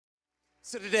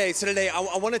So today, I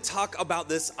want to talk about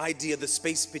this idea, the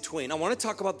space between. I want to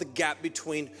talk about the gap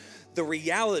between the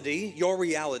reality,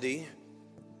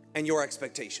 and your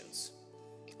expectations.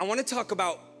 I want to talk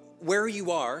about where you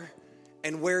are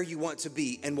and where you want to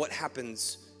be and what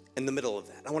happens in the middle of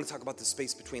that. I want to talk about the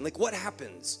space between. Like, what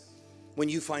happens when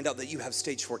you find out that you have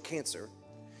stage 4 cancer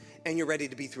and you're ready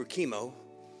to be through chemo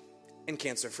and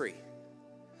cancer-free?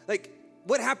 Like,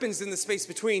 what happens in the space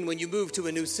between when you move to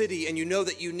a new city and you know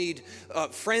that you need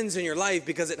friends in your life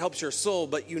because it helps your soul,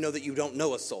 but you know that you don't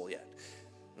know a soul yet?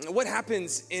 What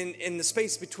happens in the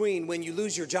space between when you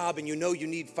lose your job and you know you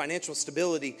need financial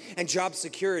stability and job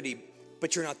security,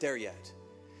 but you're not there yet?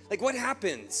 Like, what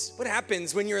happens? What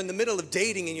happens when you're in the middle of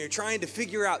dating and you're trying to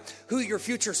figure out who your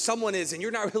future someone is and you're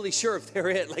not really sure if they're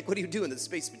it? Like, what do you do in the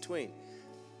space between?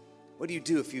 What do you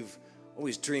do if you've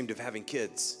always dreamed of having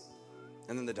kids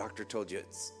and then the doctor told you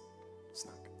it's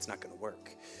not going to work?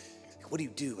 What do you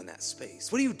do in that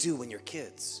space? What do you do when your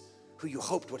kids, who you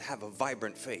hoped would have a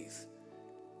vibrant faith,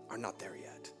 are not there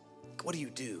yet? What do you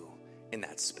do in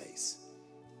that space?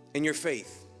 In your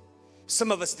faith,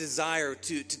 some of us desire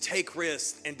to take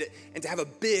risks and to have a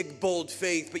big, bold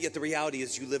faith, but yet the reality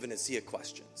is you live in a sea of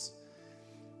questions.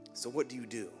 So what do you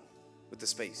do with the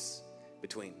space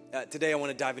between? Today I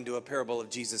want to dive into a parable of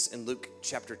Jesus in Luke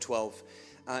chapter 12.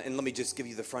 And let me just give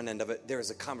you the front end of it. There is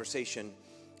a conversation,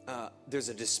 there's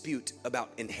a dispute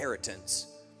about inheritance.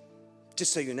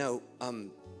 Just so you know,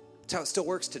 it's how it still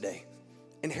works today.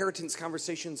 Inheritance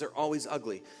conversations are always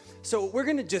ugly. So we're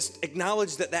going to just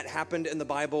acknowledge that happened in the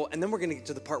Bible, and then we're going to get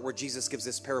to the part where Jesus gives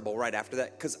this parable right after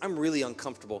that, because I'm really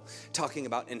uncomfortable talking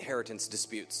about inheritance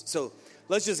disputes. So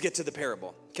let's just get to the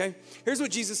parable, okay? Here's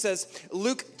what Jesus says,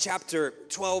 Luke chapter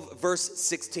 12, verse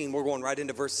 16. We're going right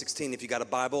into verse 16. If you got a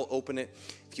Bible, open it.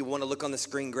 If you want to look on the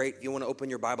screen, great. If you want to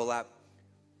open your Bible app,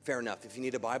 fair enough. If you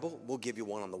need a Bible, we'll give you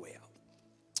one on the way out.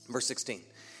 Verse 16.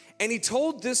 And he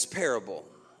told this parable: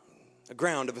 the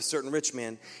ground of a certain rich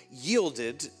man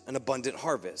yielded an abundant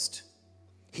harvest.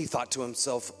 He thought to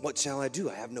himself, what shall I do?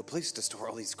 I have no place to store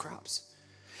all these crops.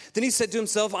 Then he said to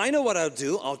himself, I know what I'll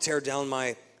do. I'll tear down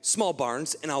my small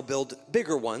barns and I'll build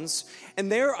bigger ones. And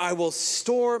there I will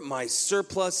store my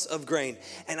surplus of grain.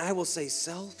 And I will say,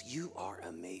 self, you are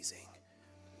amazing.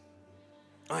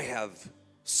 I have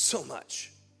so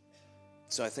much.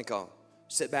 So I think I'll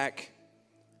sit back,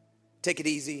 take it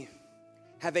easy,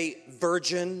 have a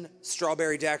virgin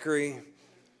strawberry daiquiri,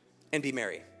 and be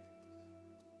merry. It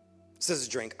says a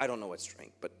drink. I don't know what's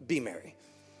drink, but be merry.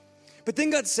 But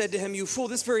then God said to him, you fool,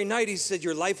 this very night, he said,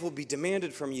 your life will be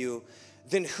demanded from you.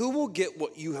 Then who will get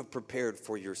what you have prepared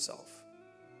for yourself?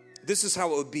 This is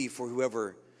how it would be for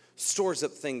whoever stores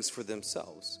up things for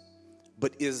themselves,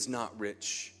 but is not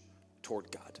rich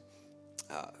toward God.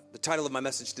 The title of my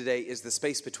message today is The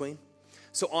Space Between.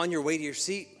 So on your way to your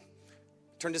seat,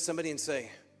 turn to somebody and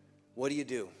say, what do you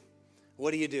do?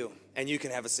 What do you do? And you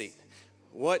can have a seat.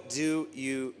 What do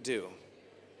you do?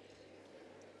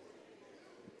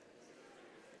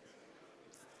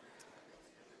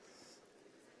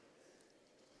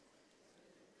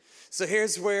 So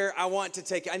here's where I want to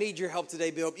take it. I need your help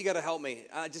today, Bill. You got to help me.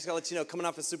 I just got to let you know, coming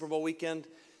off a Super Bowl weekend,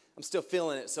 I'm still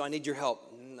feeling it, so I need your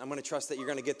help. I'm going to trust that you're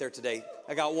going to get there today.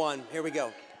 I got one. Here we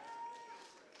go.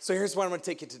 So here's where I'm going to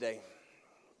take you today.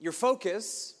 Your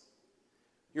focus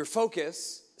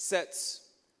sets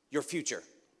your future.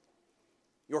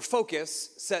 Your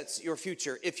focus sets your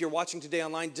future. If you're watching today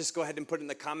online, just go ahead and put it in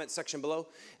the comment section below.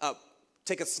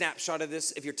 Take a snapshot of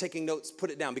this. If you're taking notes, put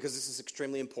it down because this is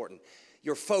extremely important.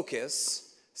 Your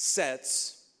focus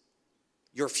sets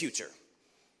your future.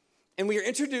 And we are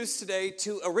introduced today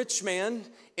to a rich man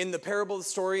in the parable, the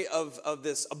story of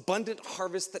this abundant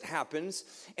harvest that happens.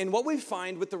 And what we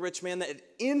find with the rich man, that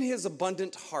in his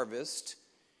abundant harvest,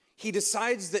 he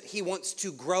decides that he wants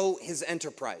to grow his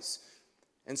enterprise.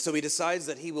 And so he decides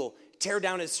that he will tear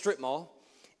down his strip mall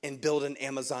and build an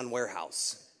Amazon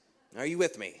warehouse. Are you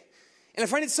with me? And I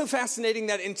find it so fascinating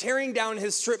that in tearing down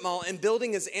his strip mall and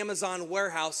building his Amazon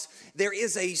warehouse, there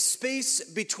is a space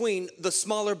between the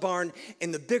smaller barn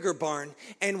and the bigger barn.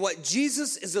 And what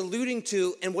Jesus is alluding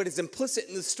to and what is implicit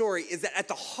in the story is that at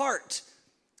the heart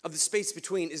of the space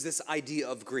between is this idea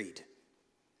of greed.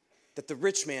 That the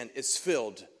rich man is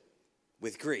filled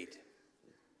with greed.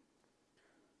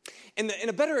 And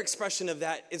a better expression of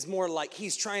that is more like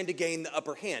he's trying to gain the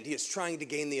upper hand. He is trying to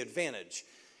gain the advantage.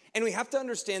 And we have to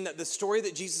understand that the story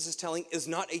that Jesus is telling is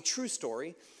not a true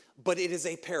story, but it is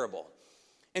a parable.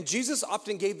 And Jesus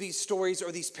often gave these stories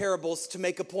or these parables to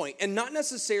make a point, and not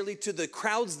necessarily to the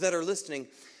crowds that are listening,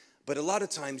 but a lot of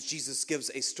times Jesus gives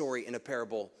a story in a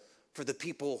parable for the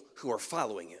people who are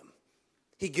following him.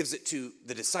 he gives it to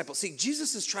the disciples. See,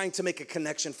 Jesus is trying to make a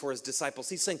connection for his disciples.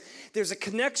 He's saying there's a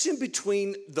connection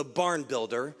between the barn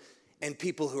builder and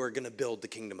people who are going to build the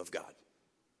kingdom of God.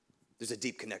 There's a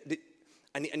deep connection.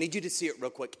 I need you to see it real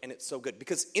quick, and it's so good.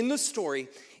 Because in the story,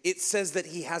 it says that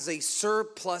he has a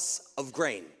surplus of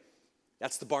grain.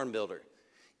 That's the barn builder.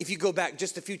 If you go back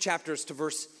just a few chapters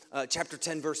to chapter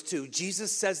 10, verse 2,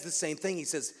 Jesus says the same thing. He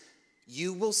says,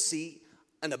 you will see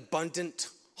an abundant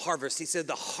harvest. He said,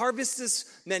 the harvest is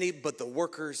many, but the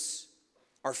workers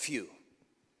are few.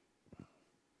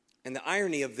 And the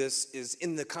irony of this is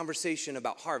in the conversation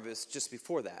about harvest just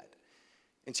before that,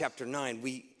 in chapter 9,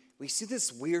 we see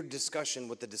this weird discussion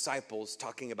with the disciples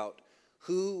talking about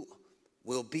who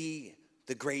will be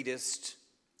the greatest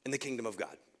in the kingdom of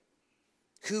God.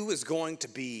 Who is going to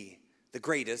be the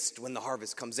greatest when the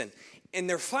harvest comes in? And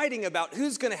they're fighting about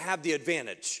who's going to have the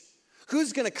advantage.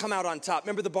 Who's going to come out on top?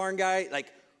 Remember the barn guy? Like,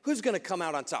 who's going to come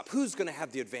out on top? Who's going to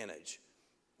have the advantage?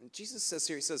 And Jesus says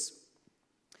here, he says,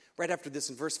 right after this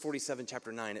in verse 47,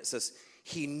 chapter 9, it says,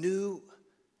 he knew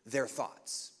their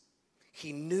thoughts.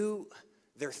 He knew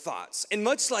their thoughts. And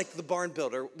much like the barn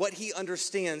builder, what he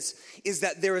understands is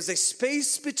that there is a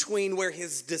space between where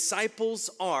his disciples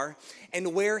are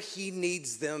and where he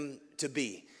needs them to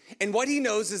be. And what he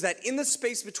knows is that in the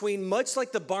space between, much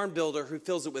like the barn builder who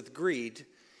fills it with greed,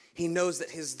 he knows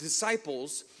that his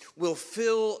disciples will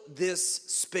fill this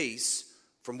space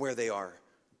from where they are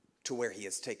to where he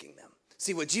is taking them.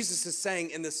 See, what Jesus is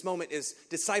saying in this moment is,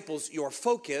 disciples, your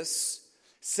focus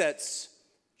sets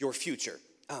your future.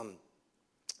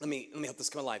 Let me help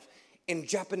this come alive. In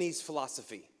Japanese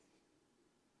philosophy,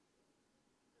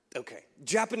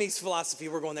 Japanese philosophy,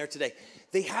 we're going there today.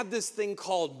 They have this thing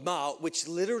called ma, which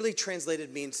literally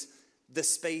translated means the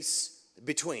space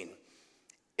between.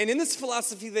 And in this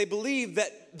philosophy, they believe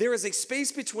that there is a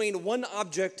space between one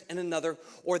object and another,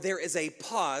 or there is a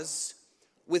pause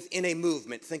within a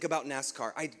movement. Think about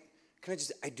NASCAR.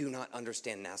 I do not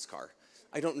understand NASCAR.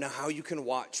 I don't know how you can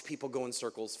watch people go in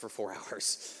circles for 4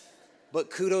 hours. But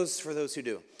kudos for those who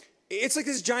do. It's like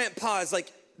this giant pause.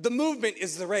 Like, the movement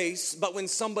is the race, but when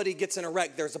somebody gets in a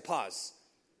wreck, there's a pause.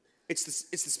 It's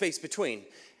the space between.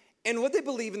 And what they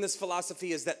believe in this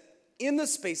philosophy is that in the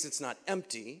space, it's not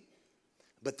empty,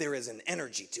 but there is an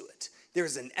energy to it. There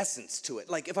is an essence to it.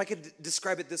 Like, if I could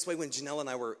describe it this way, when Janelle and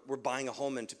I were buying a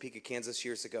home in Topeka, Kansas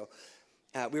years ago,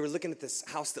 we were looking at this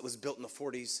house that was built in the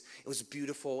 40s. It was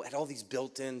beautiful. It had all these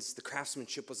built-ins. The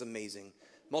craftsmanship was amazing.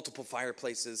 Multiple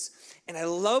fireplaces. And I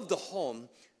loved the home,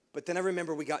 but then I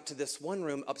remember we got to this one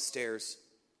room upstairs,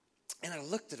 and I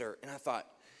looked at her, and I thought,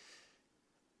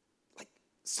 like,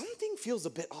 something feels a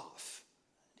bit off.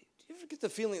 Do you ever get the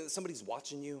feeling that somebody's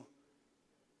watching you?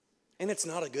 And it's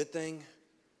not a good thing?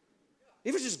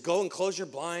 You ever just go and close your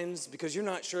blinds because you're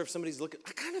not sure if somebody's looking?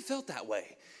 I kind of felt that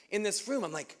way in this room.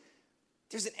 I'm like,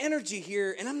 there's an energy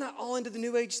here, and I'm not all into the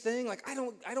new age thing. Like, I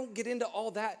don't get into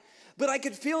all that. But I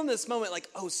could feel in this moment like,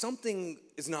 oh, something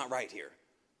is not right here.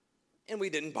 And we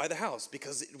didn't buy the house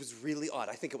because it was really odd.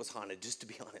 I think it was haunted, just to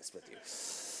be honest with you.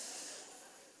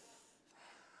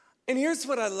 And here's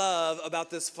what I love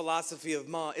about this philosophy of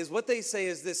Ma, is what they say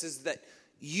is this, is that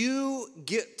you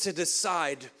get to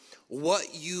decide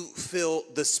what you fill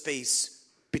the space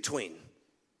between.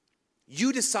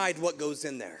 You decide what goes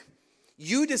in there.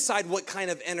 You decide what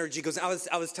kind of energy goes. I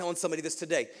was telling somebody this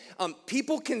today.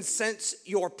 People can sense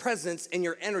your presence and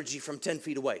your energy from 10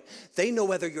 feet away. They know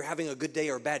whether you're having a good day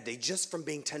or a bad day just from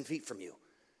being 10 feet from you.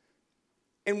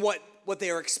 And what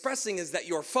they are expressing is that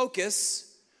your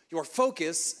focus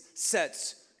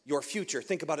sets your future.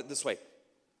 Think about it this way.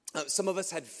 Some of us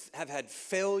have had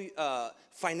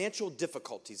financial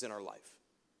difficulties in our life.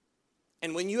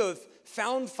 And when you have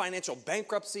found financial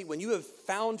bankruptcy, when you have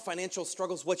found financial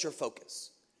struggles, what's your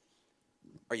focus?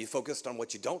 Are you focused on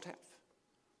what you don't have?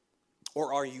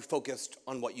 Or are you focused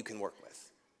on what you can work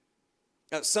with?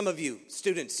 Now, some of you,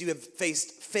 students, you have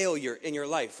faced failure in your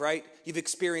life, right? You've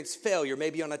experienced failure,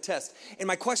 maybe on a test. And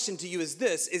my question to you is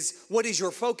this, is what is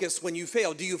your focus when you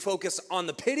fail? Do you focus on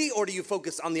the pity or do you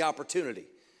focus on the opportunity?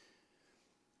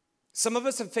 Some of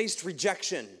us have faced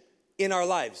rejection in our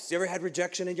lives. You ever had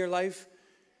rejection in your life?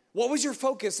 What was your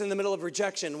focus in the middle of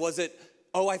rejection? Was it,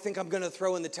 oh, I think I'm going to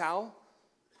throw in the towel?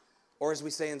 Or as we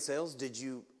say in sales, did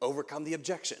you overcome the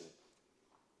objection?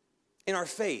 In our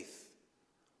faith,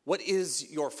 what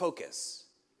is your focus?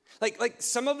 Like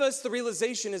some of us, the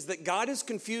realization is that God is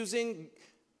confusing.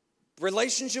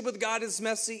 Relationship with God is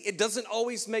messy. It doesn't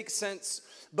always make sense.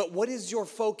 But what is your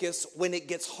focus when it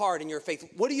gets hard in your faith?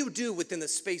 What do you do within the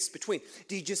space between?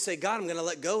 Do you just say, God, I'm going to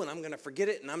let go and I'm going to forget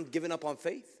it and I'm giving up on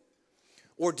faith?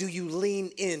 Or do you lean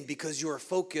in because you are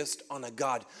focused on a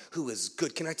God who is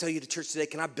good? Can I tell you to church today,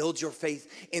 can I build your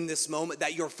faith in this moment?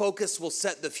 That your focus will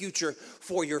set the future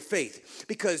for your faith.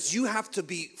 Because you have to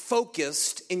be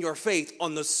focused in your faith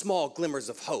on the small glimmers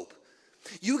of hope.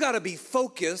 You got to be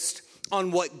focused on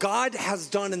what God has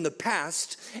done in the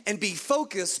past and be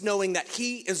focused knowing that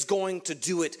he is going to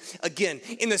do it again.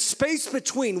 In the space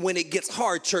between when it gets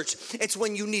hard, church, it's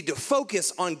when you need to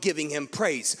focus on giving him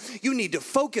praise. You need to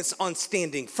focus on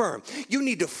standing firm. You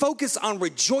need to focus on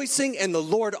rejoicing in the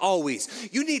Lord always.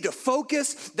 You need to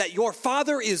focus that your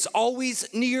Father is always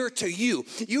near to you.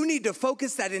 You need to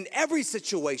focus that in every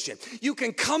situation, you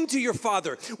can come to your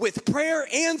Father with prayer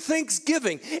and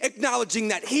thanksgiving, acknowledging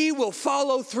that he will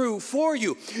follow through for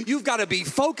you. You've got to be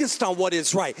focused on what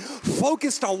is right,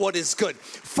 focused on what is good,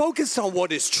 focused on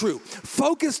what is true,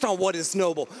 focused on what is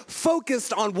noble,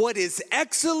 focused on what is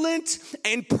excellent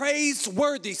and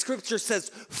praiseworthy. Scripture says,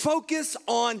 focus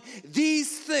on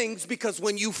these things, because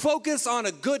when you focus on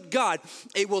a good God,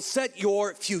 it will set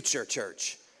your future,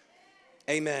 church.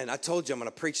 Amen. I told you I'm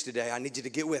going to preach today. I need you to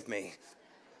get with me.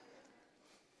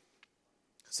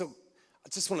 So I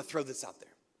just want to throw this out there.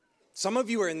 Some of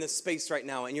you are in this space right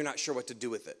now and you're not sure what to do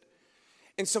with it.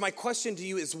 And so my question to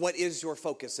you is, what is your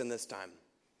focus in this time?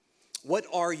 What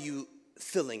are you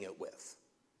filling it with?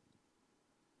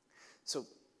 So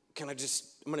I'm going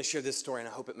to share this story and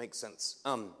I hope it makes sense.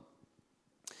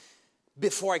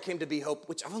 Before I came to Be Hope,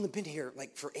 which I've only been here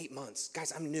like for 8 months.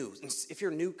 Guys, I'm new. If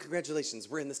you're new, congratulations.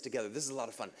 We're in this together. This is a lot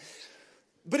of fun.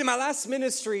 But in my last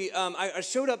ministry, I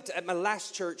showed up at my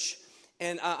last church.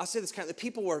 And I'll say this the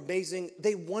people were amazing.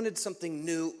 They wanted something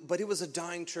new, but it was a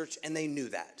dying church, and they knew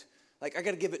that. Like, I got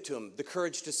to give it to them. The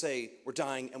courage to say, we're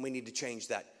dying, and we need to change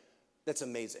that. That's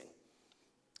amazing.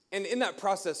 And in that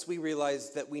process, we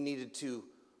realized that we needed to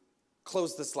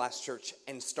close this last church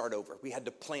and start over. We had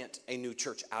to plant a new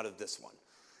church out of this one.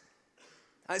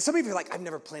 Some of you are like, I've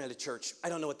never planted a church. I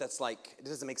don't know what that's like. It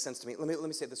doesn't make sense to me. Let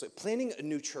me say it this way. Planting a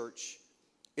new church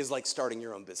is like starting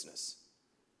your own business.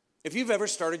 If you've ever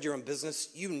started your own business,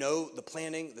 you know the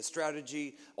planning, the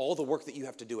strategy, all the work that you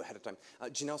have to do ahead of time.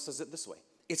 Janelle says it this way.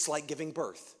 It's like giving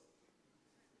birth.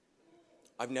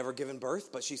 I've never given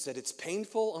birth, but she said it's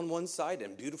painful on one side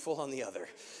and beautiful on the other.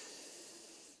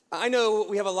 I know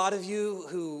we have a lot of you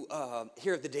who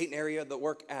here at the Dayton area that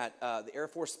work at the Air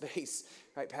Force Base,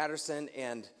 right, Patterson,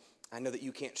 and I know that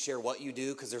you can't share what you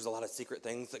do because there's a lot of secret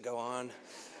things that go on.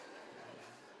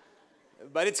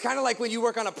 But it's kind of like when you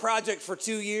work on a project for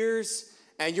 2 years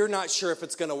and you're not sure if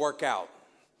it's going to work out.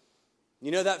 You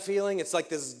know that feeling? It's like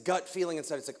this gut feeling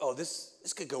inside. It's like, oh, this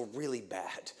could go really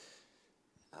bad.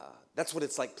 That's what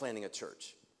it's like planning a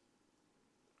church.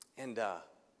 And I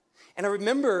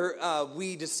remember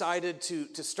we decided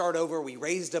to start over. We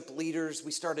raised up leaders.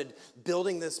 We started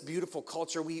building this beautiful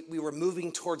culture. We were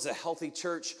moving towards a healthy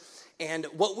church. And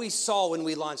what we saw when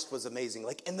we launched was amazing.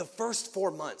 Like in the first 4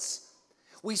 months,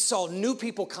 we saw new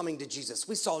people coming to Jesus.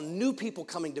 We saw new people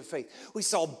coming to faith. We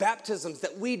saw baptisms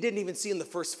that we didn't even see in the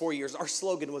first 4 years. Our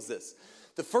slogan was this: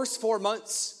 the first 4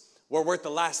 months were worth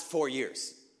the last 4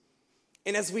 years.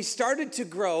 And as we started to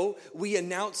grow, we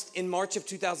announced in March of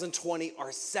 2020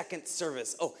 our second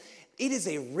service. Oh, it is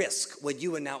a risk when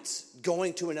you announce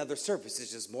going to another service.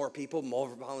 It's just more people,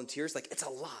 more volunteers. Like, it's a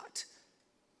lot.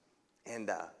 And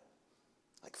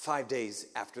like 5 days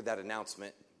after that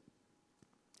announcement,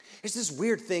 there's this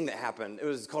weird thing that happened. It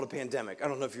was called a pandemic. I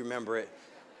don't know if you remember it.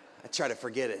 I try to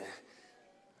forget it.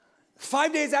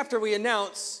 5 days after we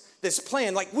announced this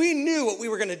plan, like we knew what we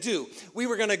were going to do. We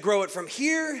were going to grow it from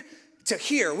here to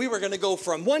here. We were going to go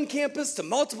from one campus to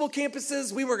multiple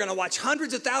campuses. We were going to watch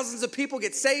hundreds of thousands of people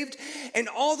get saved. And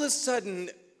all of a sudden,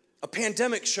 a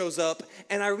pandemic shows up,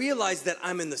 and I realized that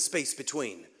I'm in the space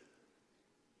between.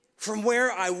 From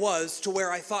where I was to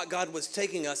where I thought God was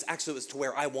taking us, actually it was to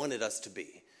where I wanted us to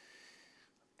be.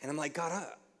 And I'm like, God,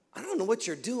 I don't know what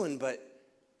you're doing, but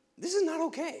this is not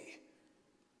okay.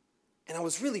 And I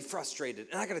was really frustrated.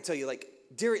 And I got to tell you, like,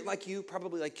 dear, like you,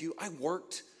 probably like you, I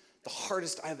worked the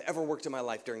hardest I've ever worked in my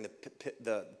life during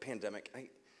the pandemic. I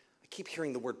keep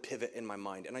hearing the word pivot in my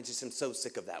mind, and I just am so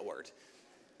sick of that word.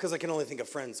 Because I can only think of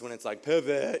Friends when it's like,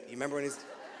 pivot. You remember when he's,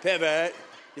 pivot.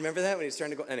 You remember that when he's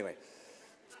trying to go? Anyway,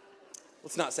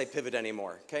 let's not say pivot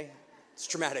anymore, okay? It's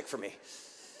traumatic for me.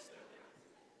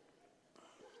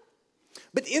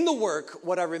 But in the work,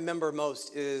 what I remember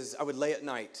most is I would lay at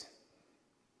night,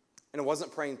 and I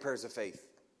wasn't praying prayers of faith,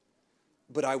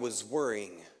 but I was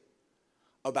worrying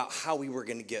about how we were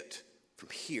going to get from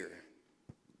here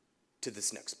to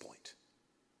this next point.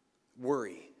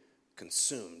 Worry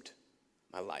consumed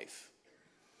my life.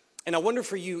 And I wonder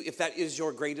for you if that is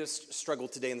your greatest struggle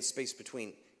today in the space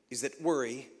between, is that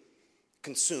worry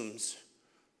consumes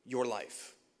your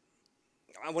life.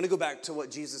 I want to go back to what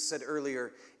Jesus said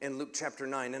earlier in Luke chapter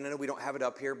 9. And I know we don't have it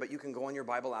up here, but you can go on your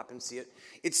Bible app and see it.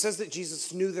 It says that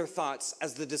Jesus knew their thoughts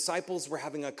as the disciples were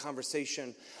having a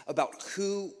conversation about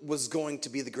who was going to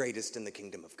be the greatest in the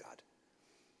kingdom of God.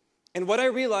 And what I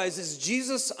realized is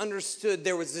Jesus understood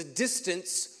there was a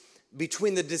distance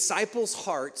between the disciples'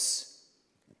 hearts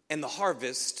and the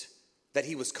harvest that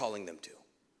he was calling them to.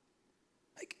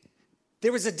 Like,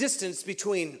 there was a distance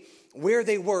between where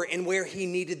they were and where he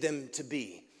needed them to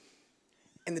be.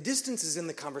 And the distance is in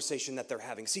the conversation that they're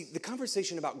having. See, the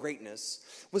conversation about greatness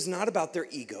was not about their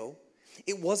ego.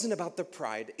 It wasn't about their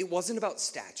pride. It wasn't about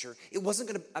stature. It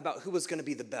wasn't about who was going to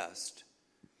be the best.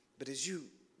 But as you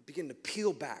begin to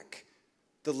peel back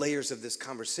the layers of this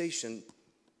conversation,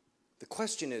 the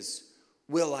question is,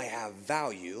 will I have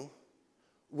value?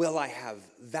 Will I have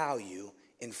value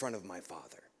in front of my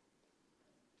Father?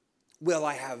 Will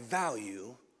I have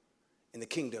value in the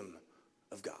kingdom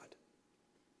of God?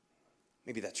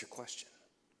 Maybe that's your question.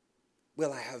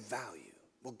 Will I have value?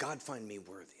 Will God find me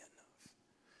worthy enough?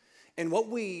 And what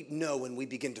we know when we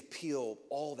begin to peel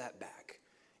all that back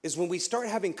is when we start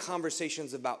having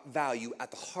conversations about value,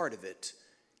 at the heart of it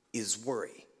is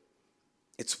worry.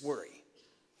 It's worry.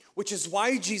 Which is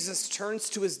why Jesus turns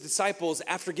to his disciples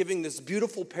after giving this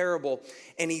beautiful parable,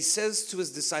 and he says to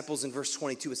his disciples in verse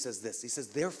 22, it says this. He says,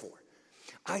 therefore,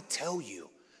 I tell you,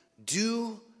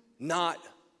 do not,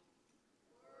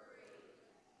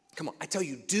 come on, I tell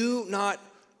you, do not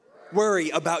worry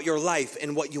about your life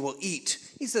and what you will eat.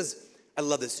 He says, I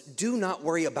love this, do not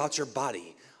worry about your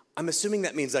body. I'm assuming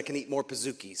that means I can eat more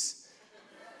Pizookies.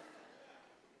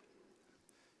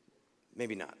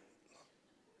 Maybe not.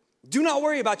 Do not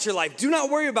worry about your life. Do not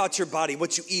worry about your body,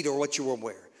 what you eat or what you will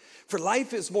wear. For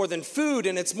life is more than food,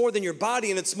 and it's more than your body,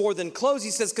 and it's more than clothes.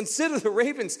 He says, consider the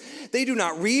ravens. They do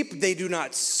not reap, they do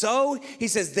not sow. He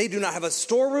says, they do not have a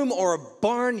storeroom or a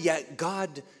barn, yet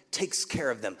God takes care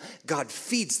of them. God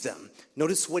feeds them.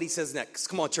 Notice what he says next.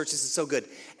 Come on, church, this is so good.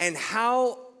 And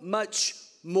how much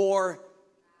more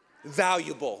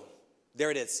valuable,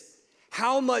 there it is.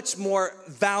 How much more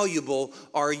valuable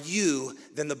are you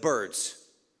than the birds?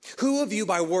 Who of you,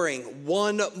 by worrying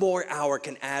 1 more hour,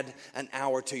 can add an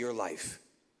hour to your life?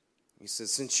 He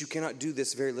says, since you cannot do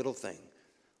this very little thing,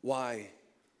 why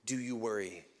do you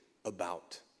worry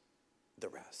about the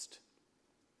rest?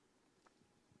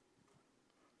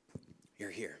 You're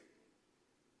here.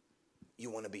 You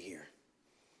want to be here.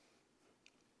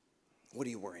 What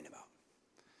are you worrying about?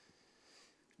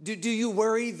 Do you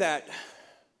worry that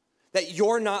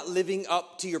you're not living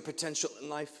up to your potential in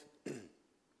life?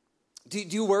 Do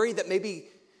you worry that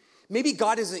maybe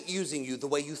God isn't using you the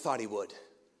way you thought he would?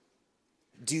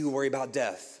 Do you worry about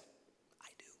death? I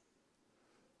do.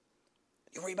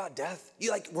 You worry about death?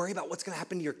 You worry about what's going to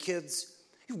happen to your kids?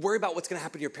 You worry about what's going to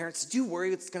happen to your parents? Do you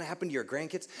worry what's going to happen to your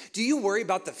grandkids? Do you worry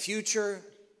about the future?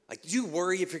 Do you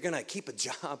worry if you're going to keep a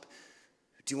job?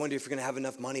 Do you wonder if you're going to have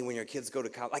enough money when your kids go to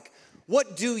college?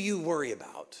 What do you worry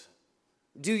about?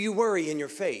 Do you worry in your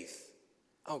faith?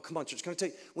 Oh, come on, church. Can I tell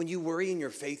you, when you worry in your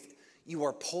faith, you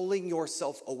are pulling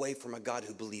yourself away from a God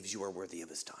who believes you are worthy of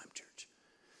his time, church.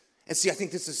 And see, I think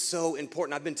this is so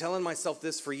important. I've been telling myself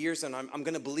this for years, and I'm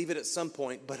going to believe it at some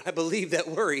point, but I believe that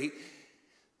worry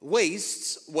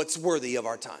wastes what's worthy of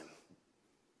our time.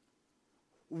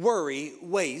 Worry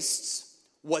wastes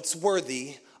what's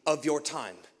worthy of your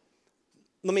time.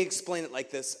 Let me explain it like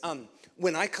this.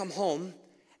 When I come home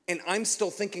and I'm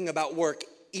still thinking about work,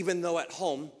 even though at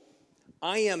home,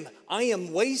 I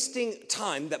am wasting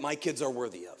time that my kids are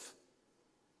worthy of.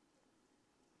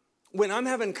 When I'm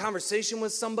having a conversation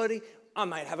with somebody, I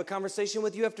might have a conversation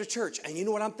with you after church. And you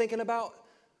know what I'm thinking about?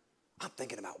 I'm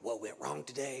thinking about what went wrong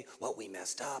today, what we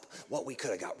messed up, what we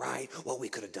could have got right, what we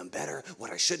could have done better,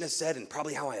 what I shouldn't have said, and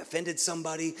probably how I offended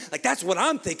somebody. That's what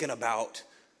I'm thinking about.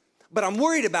 But I'm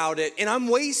worried about it, and I'm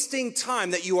wasting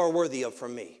time that you are worthy of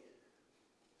from me.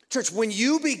 Church, when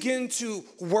you begin to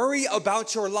worry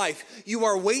about your life, you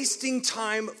are wasting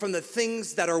time from the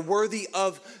things that are worthy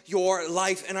of your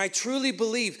life. And I truly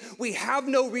believe we have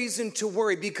no reason to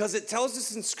worry, because it tells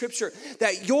us in Scripture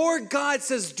that your God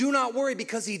says, do not worry,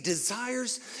 because he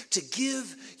desires to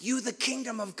give you the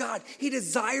kingdom of God. He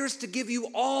desires to give you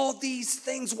all these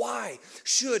things. Why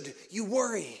should you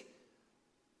worry?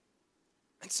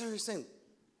 And so you're saying,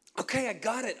 okay, I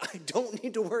got it. I don't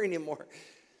need to worry anymore.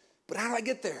 But how do I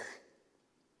get there?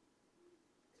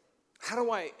 How do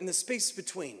I, in the space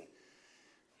between,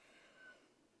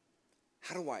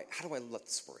 how do I let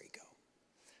this worry go?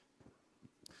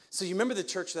 So you remember the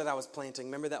church that I was planting?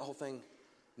 Remember that whole thing?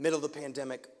 Middle of the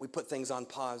pandemic, we put things on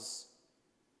pause.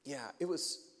 Yeah, it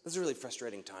was a really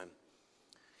frustrating time.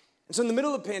 And so in the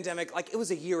middle of the pandemic, like it was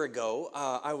a year ago,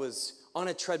 I was on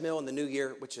a treadmill in the new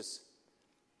year, which is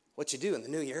what you do in the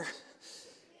new year.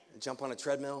 Jump on a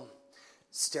treadmill,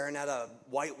 staring at a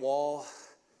white wall.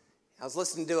 I was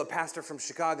listening to a pastor from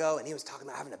Chicago, and he was talking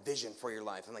about having a vision for your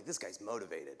life. I'm like, this guy's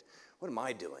motivated. What am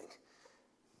I doing?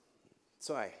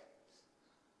 So I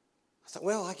thought,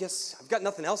 well, I guess I've got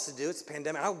nothing else to do. It's a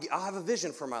pandemic. I'll have a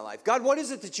vision for my life. God, what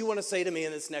is it that you want to say to me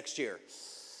in this next year?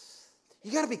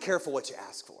 You got to be careful what you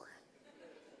ask for.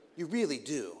 You really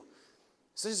do.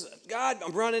 So just, God,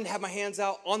 I'm running, have my hands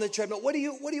out on the treadmill. What do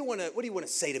you want to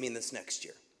say to me in this next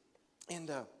year?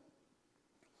 And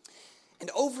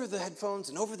over the headphones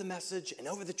and over the message and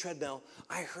over the treadmill,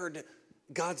 I heard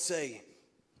God say,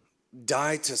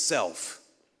 die to self.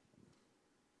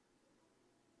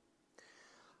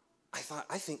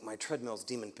 I think my treadmill's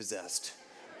demon possessed.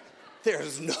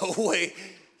 There's no way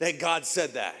that God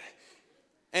said that.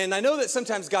 And I know that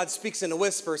sometimes God speaks in a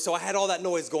whisper, so I had all that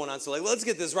noise going on. So like, well, let's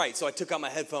get this right. So I took out my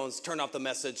headphones, turned off the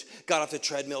message, got off the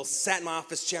treadmill, sat in my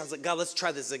office chair. I was like, God, let's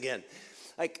try this again.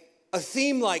 Like a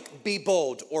theme like be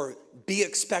bold or be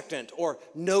expectant or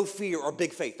no fear or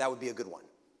big faith. That would be a good one.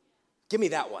 Give me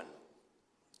that one.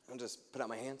 I'll just put out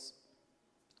my hands.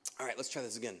 All right, let's try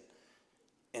this again.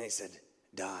 And he said,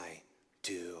 die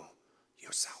to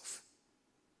yourself.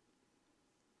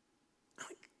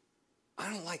 I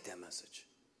don't like that message.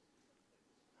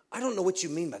 I don't know what you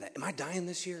mean by that. Am I dying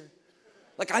this year?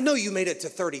 Like, I know you made it to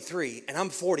 33, and I'm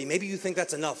 40. Maybe you think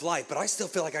that's enough life, but I still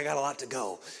feel like I got a lot to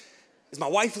go. Is my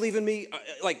wife leaving me?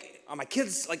 Like, are my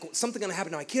kids, like, something going to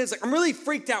happen to my kids? Like, I'm really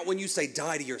freaked out when you say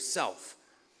die to yourself.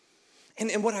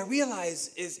 And what I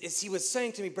realize is he was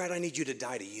saying to me, Brad, I need you to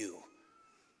die to you.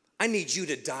 I need you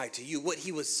to die to you. What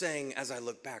he was saying as I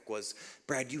look back was,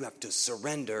 Brad, you have to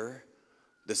surrender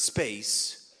the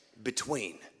space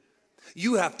between.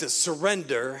 You have to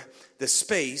surrender the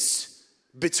space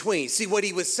between. See, what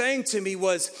he was saying to me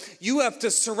was, you have to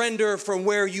surrender from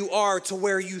where you are to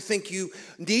where you think you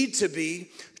need to be,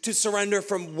 to surrender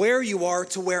from where you are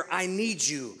to where I need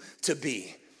you to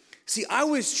be. See, I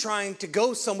was trying to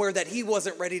go somewhere that he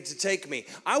wasn't ready to take me.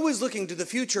 I was looking to the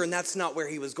future, and that's not where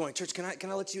he was going. Church, can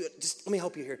I let you, just let me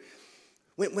help you here.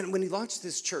 When he launched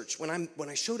this church, when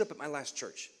I showed up at my last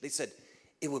church, they said,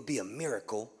 it would be a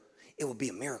miracle. It will be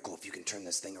a miracle if you can turn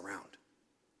this thing around.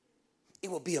 It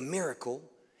will be a miracle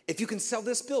if you can sell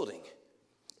this building.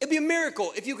 It'll be a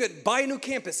miracle if you could buy a new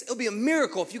campus. It'll be a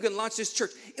miracle if you can launch this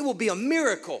church. It will be a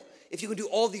miracle if you can do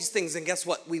all these things. And guess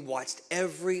what? We watched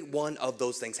every one of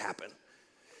those things happen.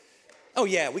 Oh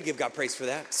yeah, we give God praise for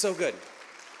that. So good.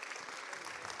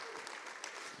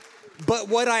 But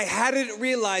what I hadn't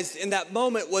realized in that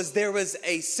moment was there was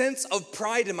a sense of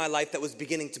pride in my life that was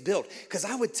beginning to build. Because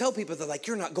I would tell people, they're like,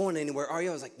 you're not going anywhere, are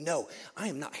you? I was like, no, I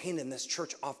am not handing this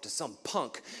church off to some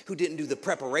punk who didn't do the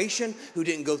preparation, who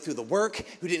didn't go through the work,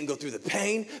 who didn't go through the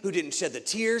pain, who didn't shed the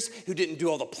tears, who didn't do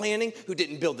all the planning, who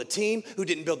didn't build the team, who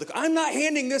didn't build the... I'm not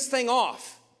handing this thing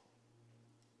off.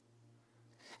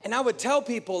 And I would tell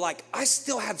people, like, I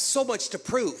still have so much to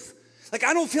prove. Like,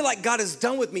 I don't feel like God is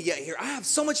done with me yet here. I have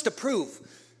so much to prove.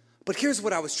 But here's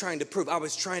what I was trying to prove. I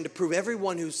was trying to prove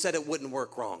everyone who said it wouldn't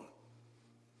work wrong.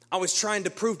 I was trying to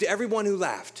prove to everyone who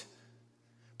laughed.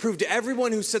 Prove to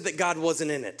everyone who said that God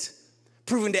wasn't in it.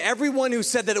 Proving to everyone who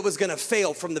said that it was going to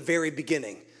fail from the very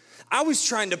beginning. I was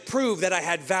trying to prove that I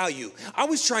had value. I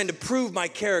was trying to prove my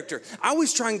character. I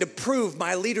was trying to prove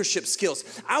my leadership skills.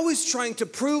 I was trying to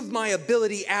prove my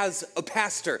ability as a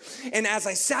pastor. And as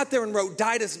I sat there and wrote,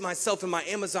 die to myself in my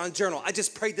Amazon journal, I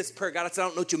just prayed this prayer. God, I said, I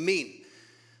don't know what you mean,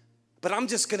 but I'm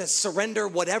just going to surrender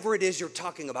whatever it is you're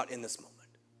talking about in this moment.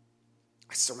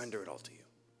 I surrender it all to you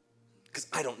because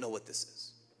I don't know what this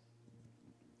is.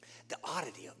 The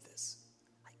oddity of this,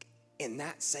 like in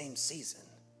that same season,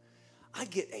 I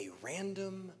get a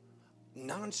random,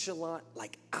 nonchalant,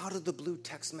 like out of the blue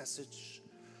text message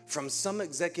from some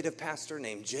executive pastor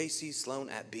named J.C. Sloan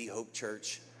at Be Hope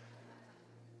Church.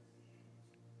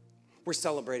 We're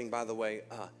celebrating, by the way,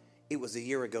 it was a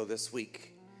year ago this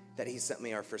week that he sent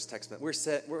me our first text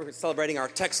message. We're celebrating our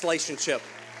text relationship,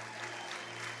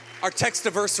 our text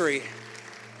anniversary.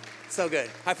 So good.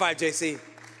 High five, JC.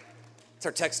 It's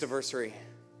our text anniversary.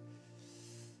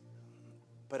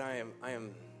 But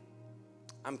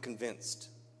I'm convinced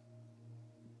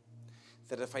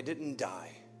that if I didn't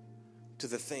die to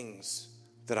the things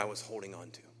that I was holding on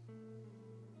to,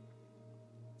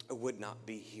 I would not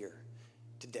be here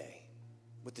today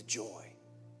with the joy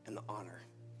and the honor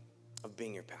of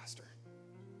being your pastor.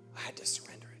 I had to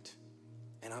surrender it.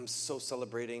 And I'm so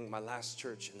celebrating my last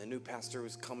church and the new pastor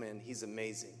who's come in. He's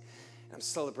amazing. And I'm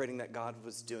celebrating that God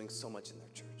was doing so much in their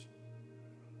church.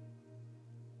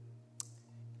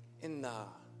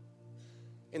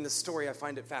 In the story, I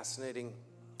find it fascinating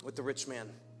with the rich man.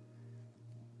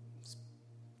 He's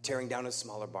tearing down a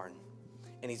smaller barn,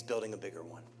 and he's building a bigger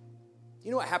one. You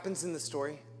know what happens in the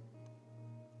story?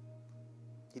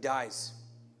 He dies.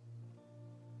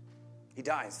 He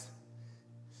dies.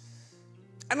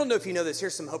 I don't know if you know this.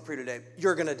 Here's some hope for you today.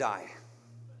 You're going to die.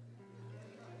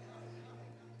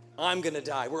 I'm going to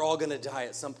die. We're all going to die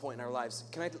at some point in our lives.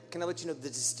 Can I let you know the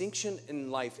distinction in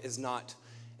life is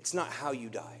it's not how you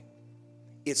die.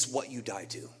 It's what you die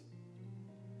to.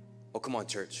 Oh, come on,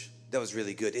 church. That was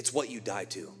really good. It's what you die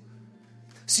to.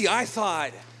 See, I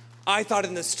thought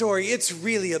in the story, it's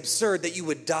really absurd that you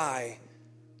would die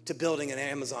to building an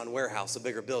Amazon warehouse, a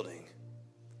bigger building.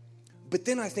 But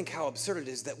then I think how absurd it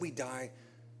is that we die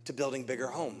to building bigger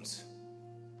homes.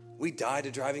 We die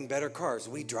to driving better cars.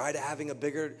 We die to having a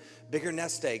bigger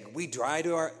nest egg. We die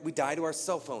to our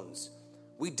cell phones.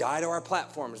 We die to our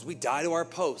platforms. We die to our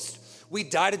posts. We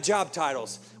die to job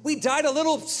titles. We die to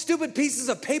little stupid pieces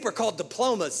of paper called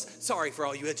diplomas. Sorry for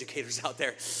all you educators out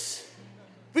there.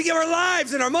 We give our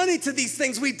lives and our money to these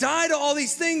things. We die to all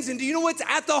these things. And do you know what's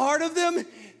at the heart of them?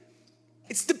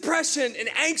 It's depression and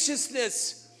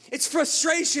anxiousness. It's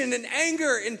frustration and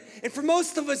anger. And for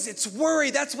most of us, it's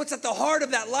worry. That's what's at the heart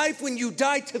of that life when you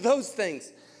die to those things.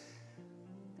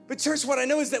 But church, what I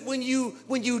know is that when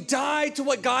you die to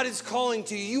what God is calling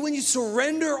to you, when you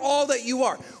surrender all that you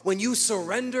are, when you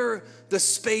surrender the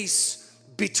space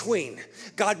between,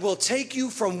 God will take you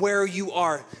from where you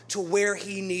are to where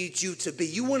he needs you to be.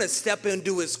 You want to step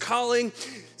into his calling,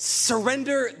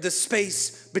 surrender the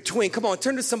space between. Come on,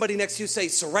 turn to somebody next to you, say,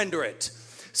 surrender it.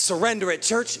 Surrender it.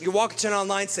 Church, you're watching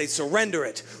online, say, surrender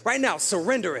it. Right now,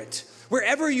 surrender it.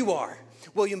 Wherever you are.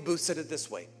 William Booth said it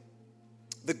this way.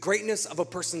 The greatness of a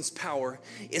person's power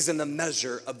is in the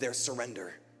measure of their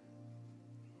surrender.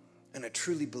 And I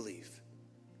truly believe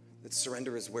that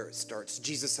surrender is where it starts.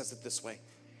 Jesus says it this way.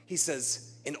 He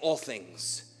says, in all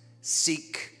things,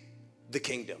 seek the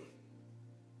kingdom.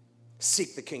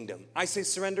 Seek the kingdom. I say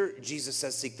surrender. Jesus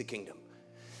says seek the kingdom.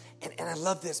 And I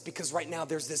love this because right now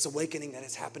there's this awakening that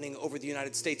is happening over the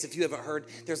United States. If you haven't heard,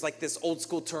 there's like this old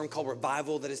school term called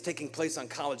revival that is taking place on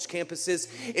college campuses.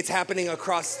 It's happening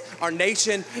across our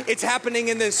nation. It's happening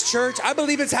in this church. I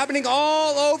believe it's happening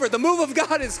all over. The move of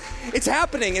God it's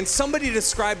happening. And somebody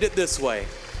described it this way.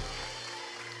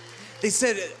 They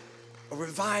said a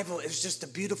revival is just a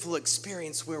beautiful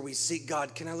experience where we seek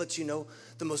God. Can I let you know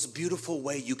the most beautiful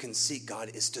way you can seek God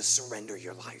is to surrender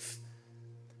your life.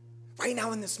 Right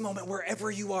now in this moment, wherever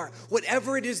you are,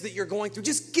 whatever it is that you're going through,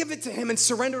 just give it to him and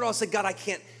surrender it all. Say, God, I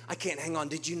can't hang on.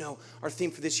 Did you know our theme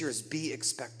for this year is be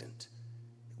expectant?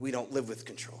 We don't live with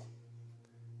control,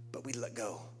 but we let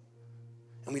go.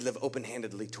 And we live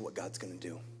open-handedly to what God's going to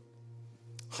do.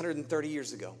 130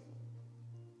 years ago,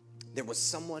 there was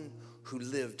someone who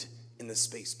lived in the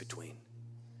space between.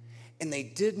 And they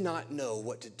did not know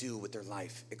what to do with their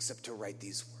life except to write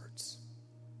these words.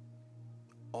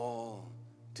 All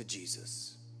to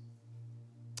Jesus,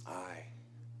 I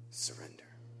surrender.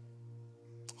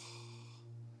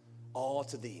 All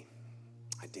to thee,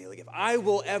 I daily give. I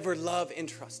will ever love and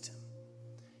trust him.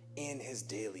 In his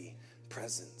daily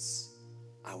presence,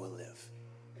 I will live.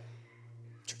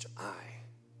 Church, I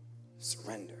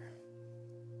surrender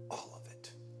all of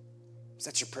it. Is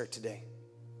that your prayer today?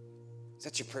 Is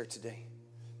that your prayer today?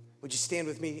 Would you stand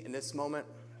with me in this moment?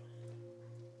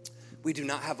 We do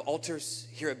not have altars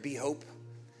here at Be Hope.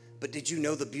 But did you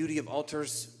know the beauty of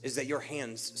altars is that your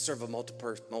hands serve a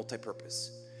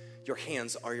multi-purpose. Your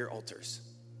hands are your altars.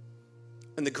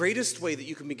 And the greatest way that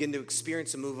you can begin to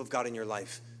experience a move of God in your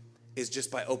life is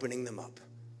just by opening them up.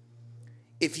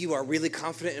 If you are really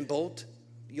confident and bold,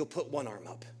 you'll put one arm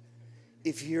up.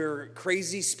 If you're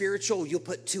crazy spiritual, you'll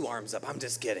put two arms up. I'm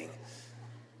just kidding.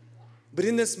 But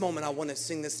in this moment, I want to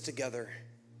sing this together.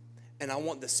 And I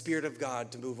want the Spirit of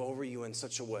God to move over you in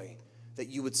such a way that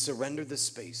you would surrender the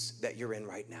space that you're in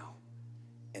right now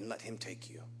and let him take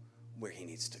you where he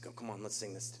needs to go. Come on, let's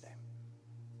sing this today.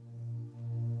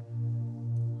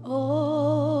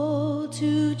 Oh,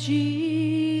 to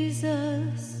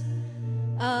Jesus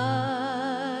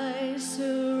I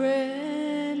surrender.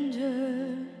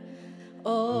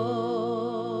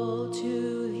 All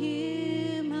to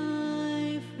him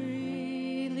I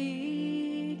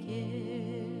freely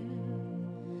give.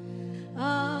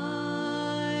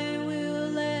 I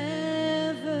will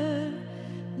ever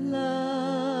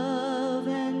love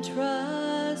and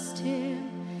trust him.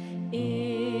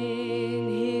 In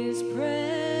his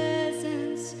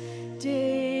presence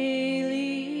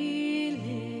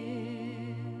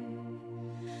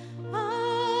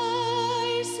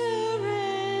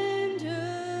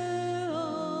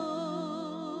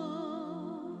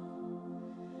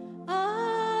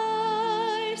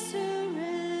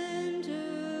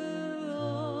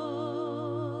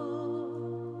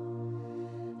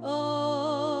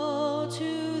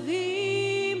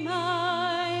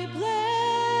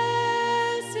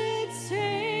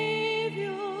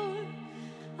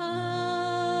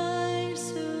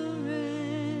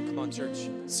on, church.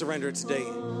 Surrender it today.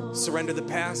 Surrender the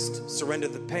past. Surrender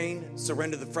the pain.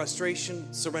 Surrender the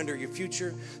frustration. Surrender your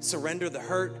future. Surrender the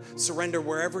hurt. Surrender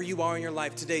wherever you are in your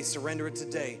life today. Surrender it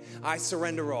today. I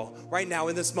surrender all. Right now,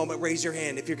 in this moment, raise your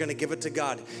hand. If you're going to give it to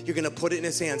God, you're going to put it in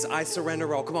his hands. I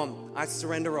surrender all. Come on. I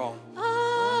surrender all.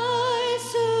 I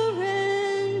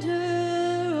surrender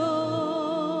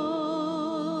all.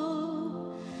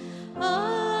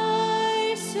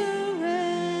 I surrender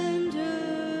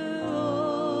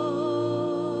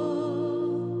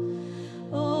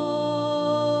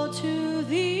all to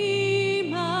thee,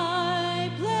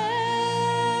 my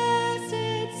blessed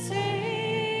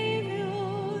Savior.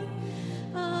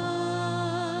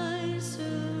 I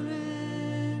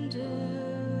surrender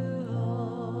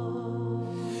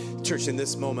all. Church, in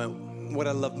this moment, what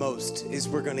I love most is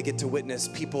we're going to get to witness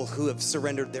people who have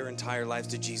surrendered their entire lives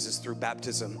to Jesus through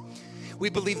baptism. We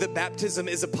believe that baptism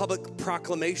is a public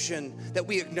proclamation that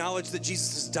we acknowledge that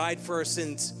Jesus has died for our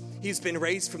sins. He's been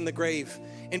raised from the grave.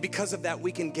 And because of that,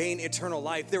 we can gain eternal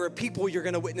life. There are people you're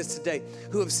going to witness today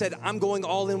who have said, I'm going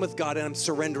all in with God and I'm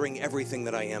surrendering everything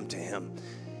that I am to him.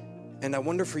 And I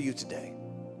wonder for you today,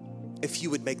 if you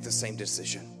would make the same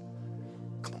decision.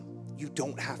 Come on, you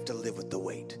don't have to live with the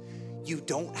weight. You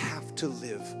don't have to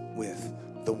live with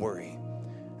the worry.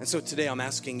 And so today I'm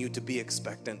asking you to be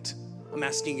expectant. I'm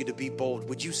asking you to be bold.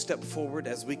 Would you step forward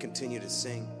as we continue to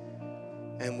sing?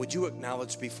 And would you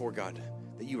acknowledge before God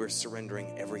that you are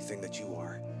surrendering everything that you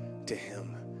are to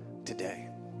him today?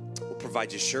 We'll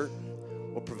provide you a shirt.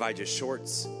 We'll provide you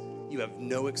shorts. You have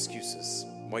no excuses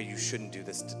why you shouldn't do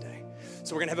this today.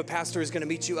 So we're going to have a pastor who's going to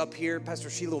meet you up here. Pastor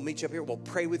Sheila will meet you up here. We'll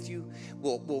pray with you.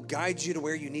 We'll guide you to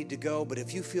where you need to go. But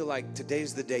if you feel like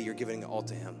today's the day you're giving it all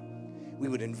to him, we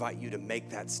would invite you to make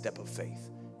that step of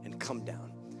faith and come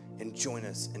down and join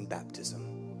us in baptism.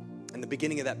 And the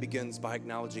beginning of that begins by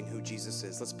acknowledging who Jesus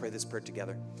is. Let's pray this prayer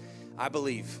together. I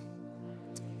believe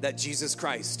that Jesus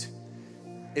Christ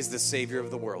is the Savior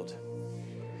of the world,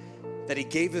 that he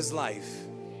gave his life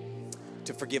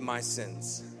to forgive my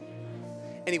sins,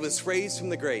 and he was raised from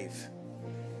the grave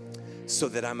so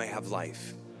that I may have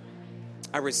life.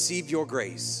 I receive your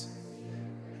grace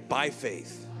by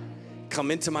faith. Come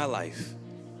into my life.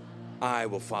 I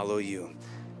will follow you.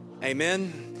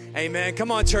 Amen. Amen.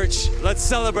 Come on, church. Let's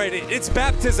celebrate it. It's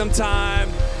baptism time.